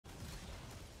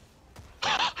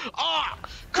Ah!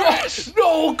 Chris!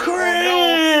 No, Chris!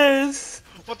 Oh,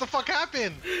 no. What the fuck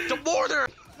happened? The mortar!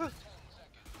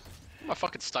 My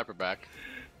fucking sniper back.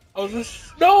 I was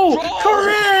just... No! Bro!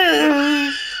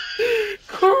 Chris!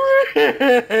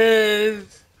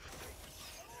 Chris!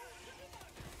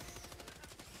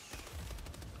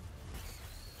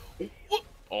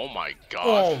 Oh my god.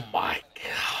 Oh my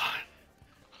god.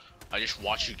 I just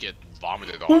watched you get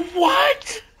vomited on.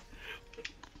 What?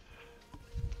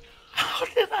 How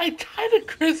did I die to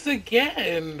Chris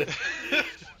again?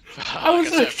 I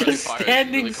was Like just friendly fire is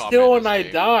standing really common still in and I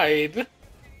this game. died.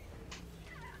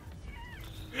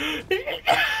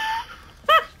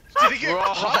 Did he get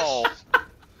Bro!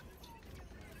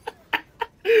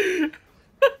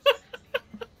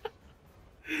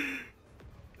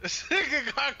 This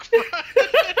nigga got crushed.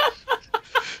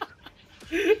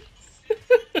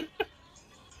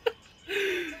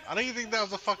 I don't even think that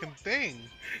was a fucking thing.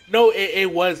 No,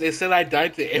 it was. It said I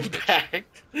died to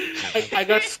impact. I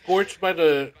got scorched by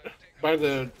the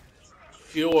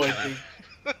fuel, I think.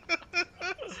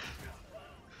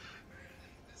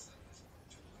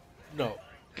 No.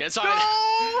 Get inside!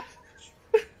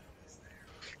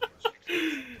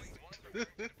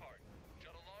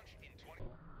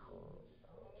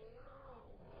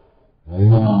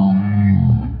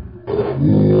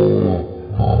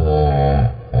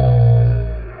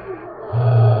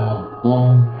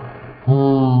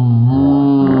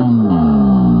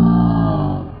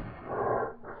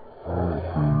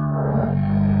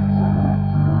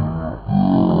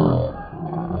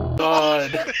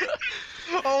 God.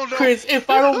 Oh no. Chris, if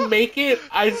I don't make it,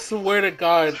 I swear to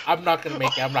God, I'm not gonna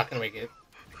make it. I'm not gonna make it.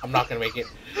 I'm not gonna make it.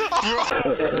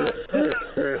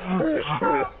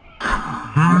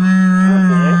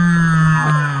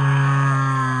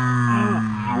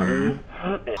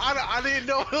 I didn't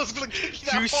know it was gonna kick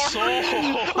that You far. saw! I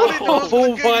didn't know it was Oh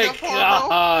gonna kick my that far,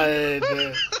 God.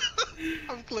 bro.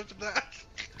 I'm clipping that.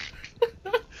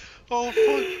 Oh fuck!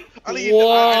 I didn't even,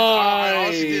 Why? I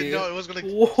honestly didn't know it was gonna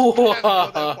go that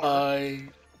far. Why?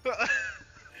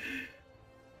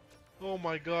 Oh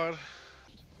my god.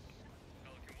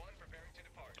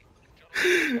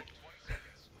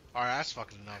 Alright, that's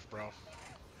fucking enough, bro.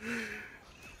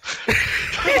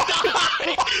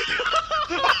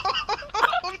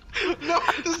 No,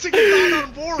 this nigga died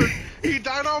on board. He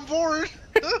died on board.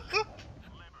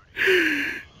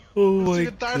 Oh my This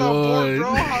nigga died on board,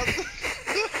 bro. God.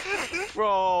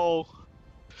 Bro!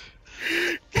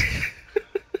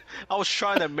 I was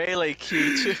trying to melee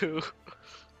Q too.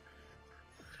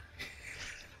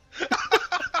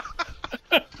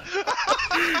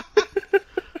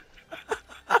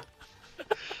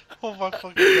 Oh my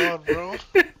fucking god, bro.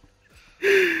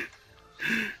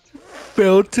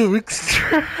 Failed to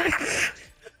extract.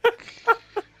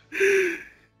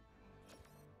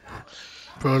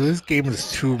 Bro, this game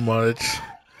is too much.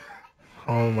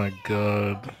 Oh my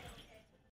God.